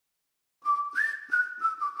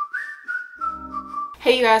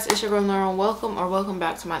Hey you guys, it's your girl Lauren. Welcome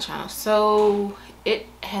back to my channel. So it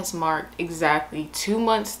has marked exactly 2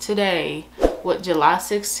 months today, July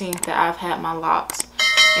 16th, that I've had my locks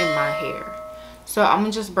in my hair. So I'm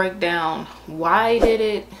gonna just break down why I did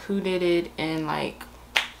it, who did it, and like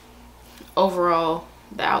overall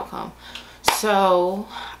the outcome. So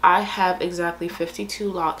I have exactly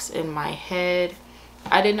 52 locks in my head.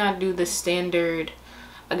 I did not do the standard,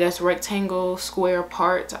 I guess, rectangle square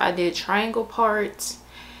parts. I did triangle parts,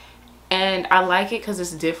 and I like it because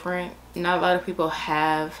it's different. Not a lot of people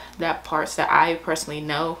have that parts that I personally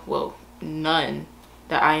know. Well, none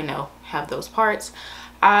that I know have those parts.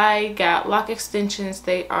 I got lock extensions.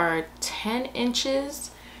 They are 10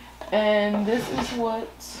 inches, and this is what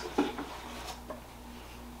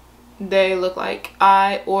they look like.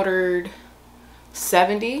 I ordered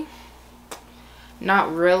 70,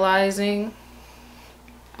 not realizing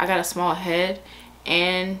I got a small head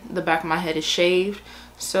and the back of my head is shaved.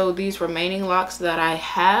 So these remaining locks that I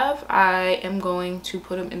have, I am going to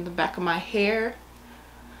put them in the back of my hair.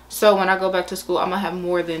 So when I go back to school, I'm gonna have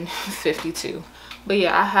more than 52. But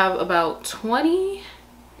yeah, I have about 20.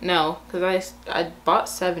 No, because I bought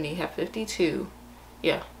 70, have 52.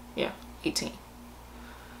 Yeah, 18.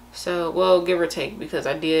 So, well, give or take, because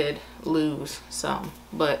I did lose some.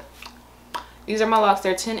 But these are my locks.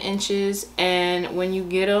 They're 10 inches, and when you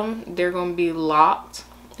get them, they're going to be locked,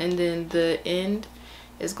 and then the end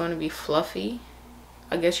is going to be fluffy.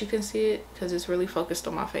 I guess you can see it because it's really focused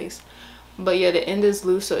on my face. But yeah, the end is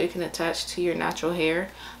loose so it can attach to your natural hair.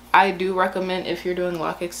 I do recommend, if you're doing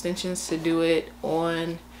lock extensions, to do it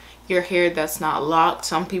on your hair that's not locked.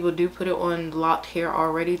 Some people do put it on locked hair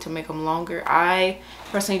already to make them longer. I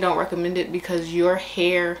personally don't recommend it because your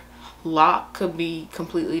hair lock could be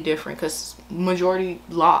completely different, because majority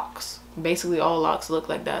locks, basically all locks, look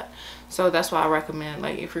like that. So that's why I recommend,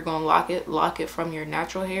 like, if you're gonna lock it from your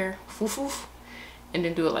natural hair, and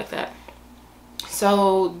then do it like that.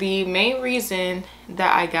 So the main reason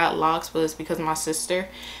that I got locks was because of my sister,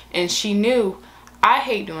 and she knew I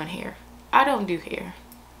hate doing hair. I don't do hair.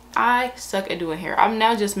 I suck at doing hair. I'm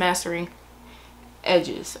now just mastering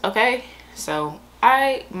edges, okay? So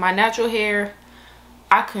my natural hair,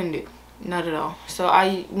 I couldn't do, not at all. So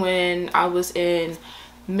when I was in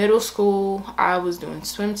middle school, I was doing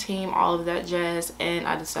swim team, all of that jazz, and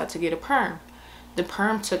I decided to get a perm. The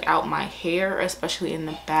perm took out my hair, especially in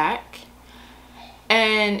the back,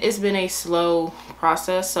 and it's been a slow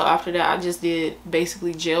process. So after that, I just did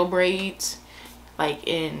basically gel braids, like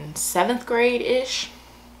in 7th grade ish.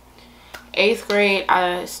 8th grade,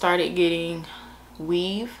 I started getting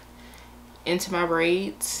weave into my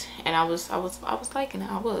braids, and I was liking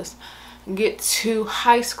it. Get to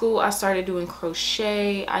high school, I started doing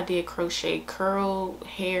crochet. I did crochet curly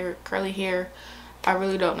hair. I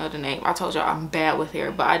really don't know the name. I told y'all I'm bad with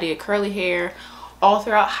hair, but I did curly hair all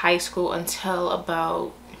throughout high school until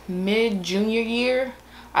about mid-junior year.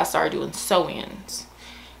 I started doing sew-ins,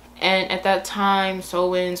 and at that time,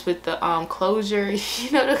 sew-ins with the closure,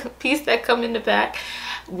 you know, the piece that come in the back,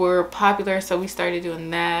 were popular. So we started doing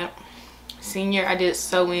that. Senior, I did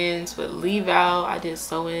sew-ins with leave-out. I did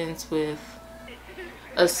sew-ins with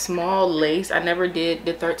a small lace. I never did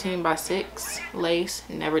the 13x6 lace.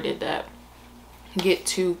 Never did that. Get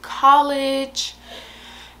to college,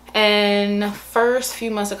 and first few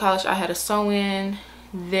months of college, I had a sew-in.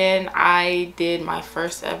 Then I did my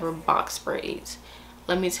first ever box braids.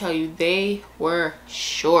 Let me tell you, they were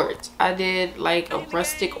short. I did like a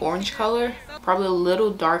rustic orange color, probably a little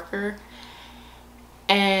darker,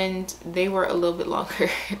 and they were a little bit longer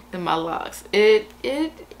than my locks. It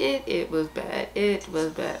was bad. It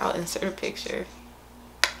was bad. I'll insert a picture.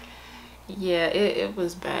 Yeah, it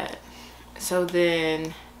was bad. So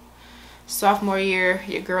then sophomore year,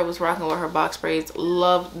 your girl was rocking with her box braids.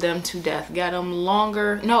 Loved them to death. Got them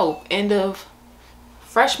longer. No, end of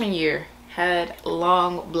freshman year, had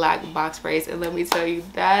long black box braids, and let me tell you,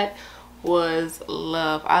 that was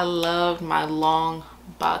love. I loved my long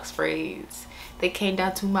box braids. They came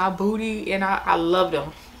down to my booty, and I loved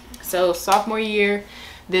them. So sophomore year,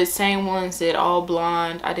 did same ones, did all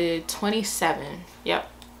blonde. I did 27, yep,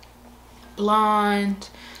 blonde.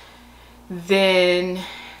 Then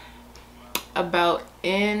about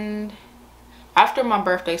after my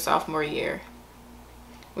birthday sophomore year,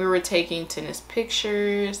 we were taking tennis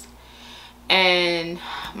pictures, and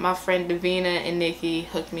my friend Davina and Nikki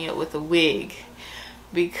hooked me up with a wig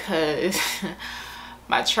because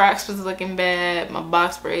my tracks was looking bad, my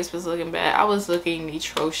box braids was looking bad. I was looking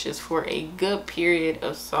atrocious for a good period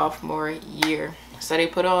of sophomore year. So they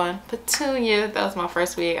put on Petunia. That was my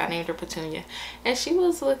first wig. I named her Petunia, and she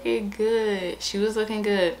was looking good. She was looking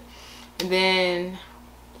good. And then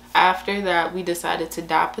After that, we decided to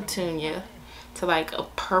dye Petunia to like a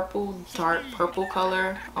purple, dark purple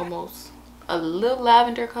color, almost a little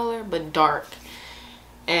lavender color, but dark,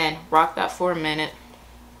 and rock that for a minute.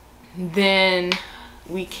 Then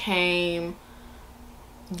we came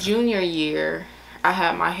junior year, I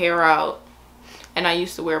had my hair out and I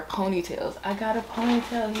used to wear ponytails. I got a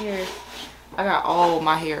ponytail here. I got all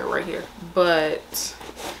my hair right here, but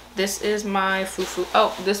this is my fufu.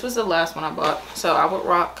 Oh, this was the last one I bought. So I would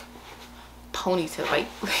rock ponytail, like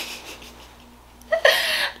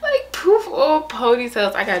like poof old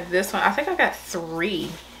ponytails. I got this one. I think I got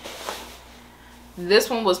 3. This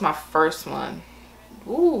one was my first one.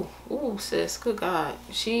 Ooh, sis, good God,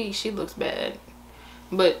 she looks bad,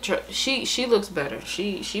 but she looks better.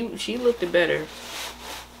 She looked it better.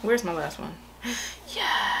 Where's my last one?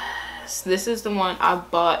 Yes, this is the one I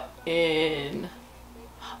bought in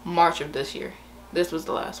March of this year. This was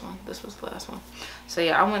the last one. This was the last one. So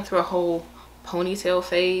yeah, I went through a whole ponytail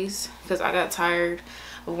phase because I got tired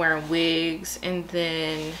of wearing wigs, and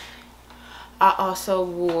then I also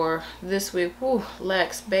wore this wig. Ooh,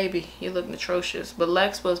 Lex, baby, you look atrocious. But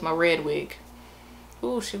Lex was my red wig.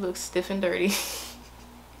 Ooh, she looks stiff and dirty.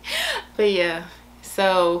 But yeah,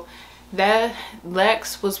 so that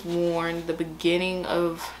Lex was worn the beginning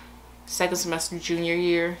of second semester junior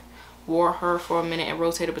year. Wore her for a minute and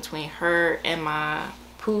rotated between her and my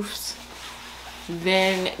poofs.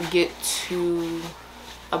 Then get to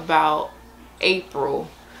about April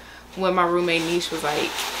when my roommate Niche was like,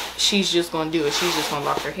 she's just gonna do it, she's just gonna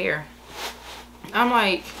lock her hair. I'm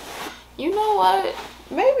like, you know what,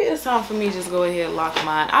 maybe it's time for me to just go ahead and lock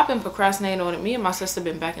mine. I've been procrastinating on it. Me and my sister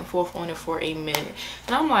been back and forth on it for a minute,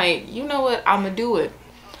 and I'm like, you know what, I'm gonna do it.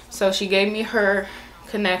 So she gave me her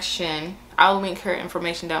connection. I'll link her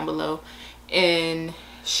information down below. And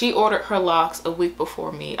she ordered her locks a week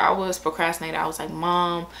before me. I was procrastinating. I was like,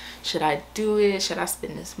 Mom, should I do it? Should I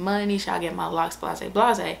spend this money? Should I get my locks? Blase,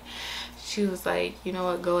 blase. She was like, you know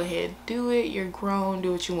what, go ahead, do it. You're grown,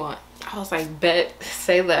 do what you want. I was like, bet,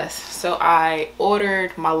 say less. So I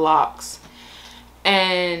ordered my locks,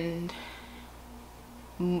 and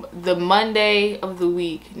the Monday of the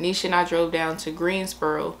week, Nisha and I drove down to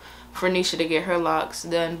Greensboro for Nisha to get her locks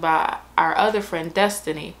done by our other friend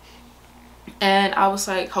Destiny. And I was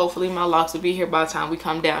like, hopefully my locks will be here by the time we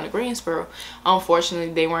come down to Greensboro.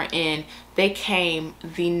 Unfortunately, they weren't in. They came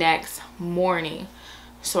the next morning.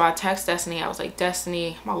 So I texted Destiny. I was like,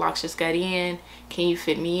 Destiny, my locks just got in. Can you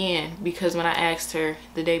fit me in? Because when I asked her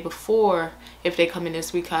the day before if they come in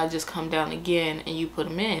this week, I'd just come down again and you put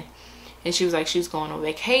them in. And she was like, she was going on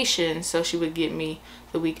vacation, so she would get me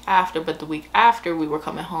the week after. But the week after, we were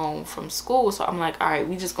coming home from school. So I'm like, all right,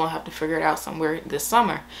 we just gonna have to figure it out somewhere this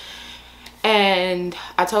summer. And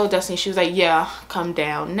I told Destiny, she was like, yeah, come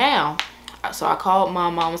down now. So I called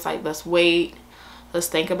Mom. Mom was like, let's wait. Let's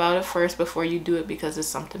think about it first before you do it, because it's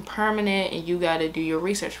something permanent and you got to do your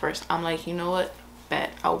research first. I'm like, you know what?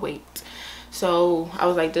 Bet, I'll wait. So I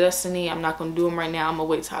was like, Destiny, I'm not going to do them right now. I'm going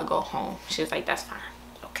to wait till I go home. She was like, that's fine.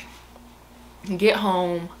 Okay. Get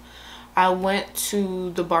home. I went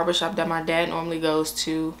to the barbershop that my dad normally goes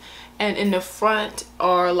to. And in the front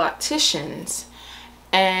are locticians.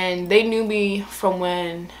 And they knew me from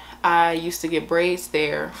when I used to get braids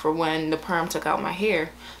there, for when the perm took out my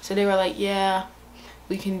hair. So they were like, yeah,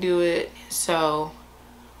 we can do it. So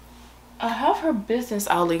I have her business.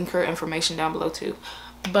 I'll link her information down below too.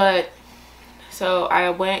 But so I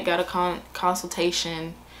went, got a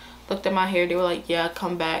consultation, looked at my hair. They were like, yeah,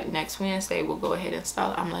 come back next Wednesday, we'll go ahead and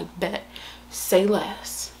style it. I'm like, bet, say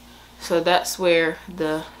less. So that's where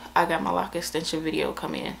the I got my lock extension video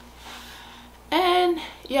come in. And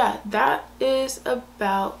yeah, that is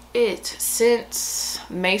about it. Since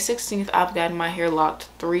May 16th, I've gotten my hair locked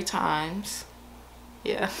 3 times.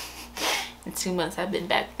 Yeah, in 2 months I've been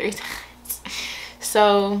back 3 times.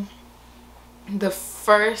 So the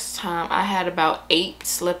first time I had about 8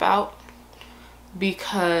 slip out,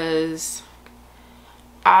 because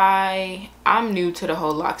I'm new to the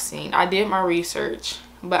whole lock scene. I did my research,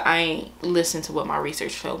 but I ain't listened to what my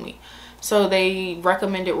research showed me. So they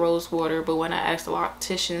recommended rose water, but when I asked the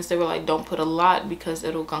locticians, they were like, don't put a lot because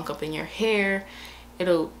it'll gunk up in your hair.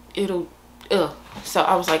 It'll So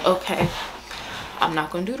I was like, okay, I'm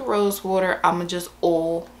not gonna do the rose water. I'm gonna just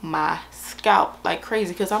oil my scalp like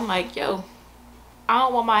crazy, because I'm like, yo, I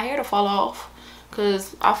don't want my hair to fall off,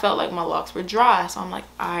 because I felt like my locks were dry. So I'm like,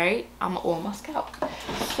 all right, I'm gonna oil my scalp.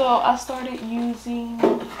 So I started using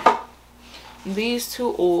these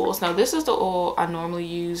 2 oils. Now this is the oil I normally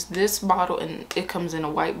use. This bottle, and it comes in a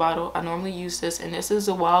white bottle. I normally use this, and this is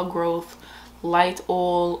a Wild Growth light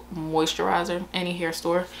oil moisturizer, any hair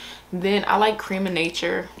store. Then I like Cream of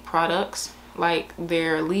Nature products, like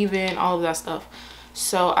their leave-in, all of that stuff.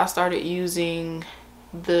 So I started using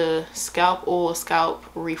the scalp oil scalp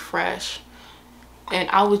refresh, and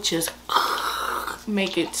I would just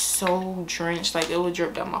make it so drenched, like it would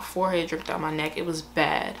drip down my forehead, drip down my neck. It was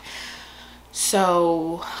bad.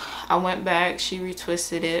 So I went back, she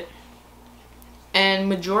retwisted it, and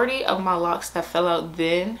majority of my locks that fell out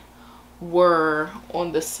then were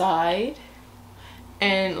on the side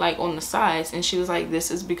and like on the sides, and she was like,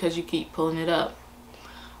 this is because you keep pulling it up.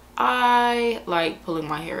 I like pulling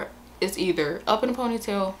my hair up. It's either up in a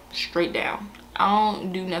ponytail, straight down. I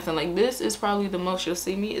don't do nothing. Like, this is probably the most you'll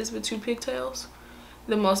see me is with 2 pigtails.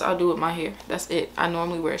 The most I'll do with my hair. That's it. I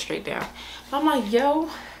normally wear it straight down. But I'm like, yo,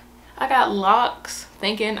 I got locks,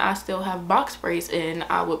 thinking I still have box braids, and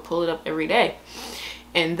I would pull it up every day.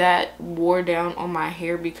 And that wore down on my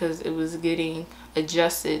hair because it was getting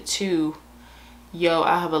adjusted to, yo,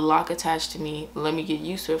 I have a lock attached to me. Let me get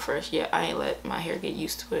used to it first. Yeah, I ain't let my hair get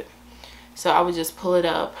used to it. So I would just pull it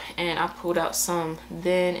up, and I pulled out some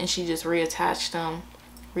then, and she just reattached them,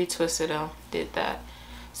 retwisted them, did that.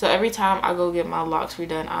 So every time I go get my locks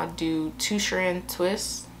redone, I do 2-strand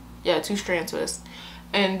twists. Yeah, 2-strand twists.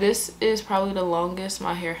 And this is probably the longest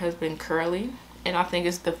my hair has been curly. And I think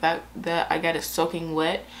it's the fact that I got it soaking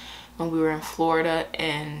wet when we were in Florida,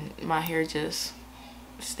 and my hair just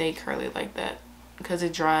stayed curly like that because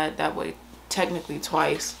it dried that way technically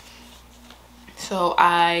twice. So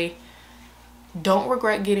I don't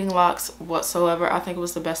regret getting locks whatsoever. I think it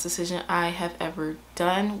was the best decision I have ever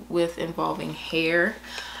done with involving hair.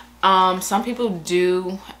 Some people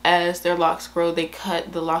do, as their locks grow, they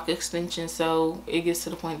cut the lock extension so it gets to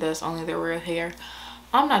the point that it's only their real hair.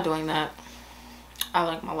 I'm not doing that. I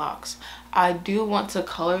like my locks. I do want to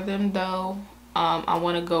color them though. I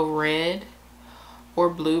want to go red or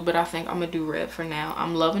blue, but I think I'm gonna do red for now.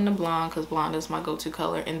 I'm loving the blonde because blonde is my go-to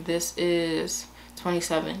color, and this is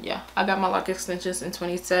 27. Yeah, I got my lock extensions in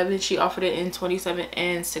 27. She offered it in 27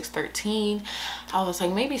 and 613. I was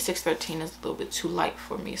like, maybe 613 is a little bit too light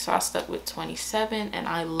for me, so I stuck with 27, and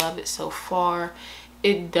I love it so far.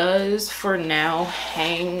 It does for now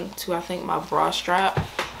hang to, I think, my bra strap,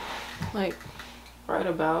 like right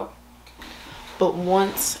about. But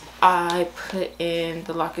once I put in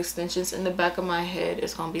the lock extensions in the back of my head,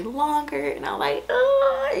 it's gonna be longer, and I'm like,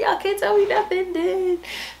 oh, y'all can't tell me nothing then.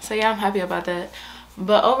 So yeah, I'm happy about that.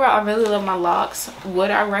 But overall, I really love my locks. Would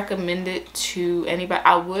I recommend it to anybody?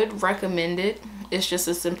 I would recommend it. It's just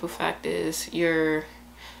a simple fact is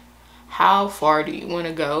how far do you want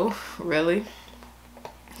to go, really?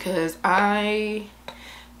 Because I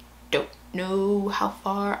don't know how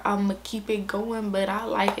far I'm gonna keep it going, but I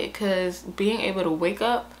like it because being able to wake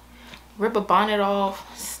up, rip a bonnet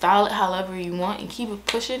off, style it however you want, and keep it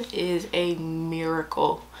pushing is a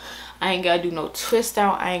miracle. I ain't gotta do no twist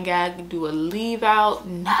out. I ain't gotta do a leave out.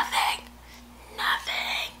 Nothing.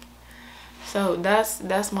 So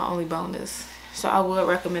that's my only bonus. So I would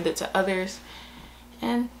recommend it to others.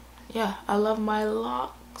 And yeah, I love my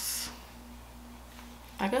locks.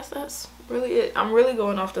 I guess that's really it. I'm really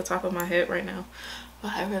going off the top of my head right now,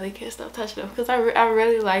 but I really can't stop touching them because I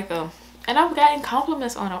really like them. And I've gotten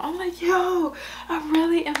compliments on them. I'm like, yo, I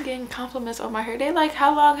really am getting compliments on my hair. They like,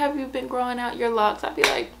 how long have you been growing out your locks? I'd be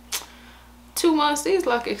like, 2 months. These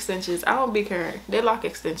lock extensions, I don't be caring. They're lock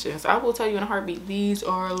extensions. I will tell you in a heartbeat, these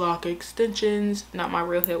are lock extensions, not my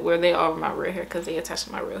real hair. Where they are my real hair because they attach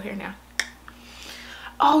to my real hair now.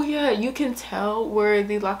 Oh yeah, you can tell where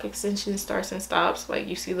the lock extension starts and stops. Like,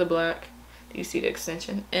 you see the black, you see the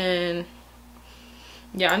extension. And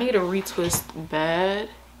yeah, I need a retwist bad.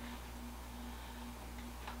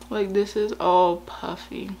 Like, this is all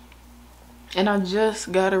puffy. And I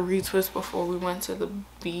just got a retwist before we went to the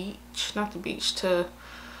beach. Not the beach, to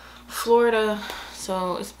Florida.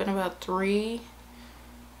 So it's been about three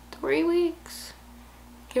weeks.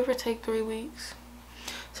 Give or take 3 weeks.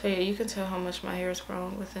 So yeah, you can tell how much my hair has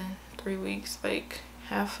grown within 3 weeks. Like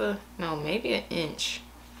maybe an inch.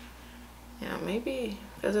 Yeah, maybe,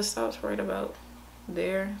 because it stops right about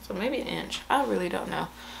there. So maybe an inch. I really don't know.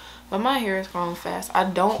 But my hair is growing fast. I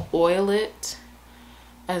don't oil it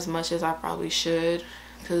as much as I probably should,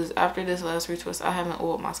 because after this last retwist I haven't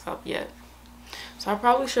oiled my scalp yet, so I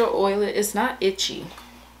probably should oil it. It's not itchy,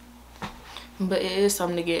 but it is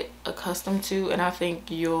something to get accustomed to, and I think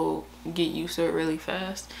you'll get used to it really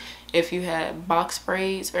fast if you had box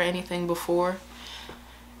braids or anything before.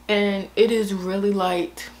 And it is really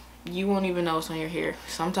light. You won't even know it's on your hair.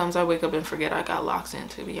 Sometimes I wake up and forget I got locks in,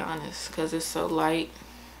 to be honest, because it's so light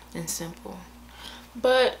and simple.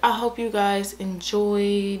 But I hope you guys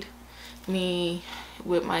enjoyed me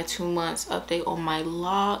with my 2 months update on my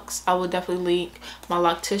locks. I will definitely link my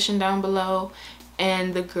loctician down below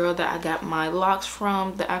and the girl that I got my locks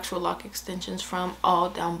from, the actual lock extensions from, all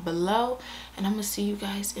down below. And I'm gonna see you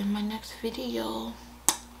guys in my next video.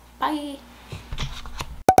 Bye.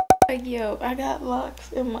 Yo, I got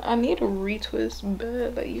locks in my, I need a retwist,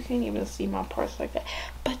 but like you can't even see my parts like that.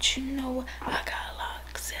 But you know, I got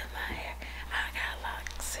locks in my hair. I got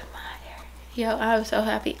locks in my hair. Yo, I'm so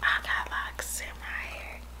happy I got locks in my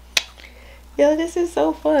hair. Yo, this is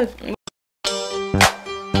so fun.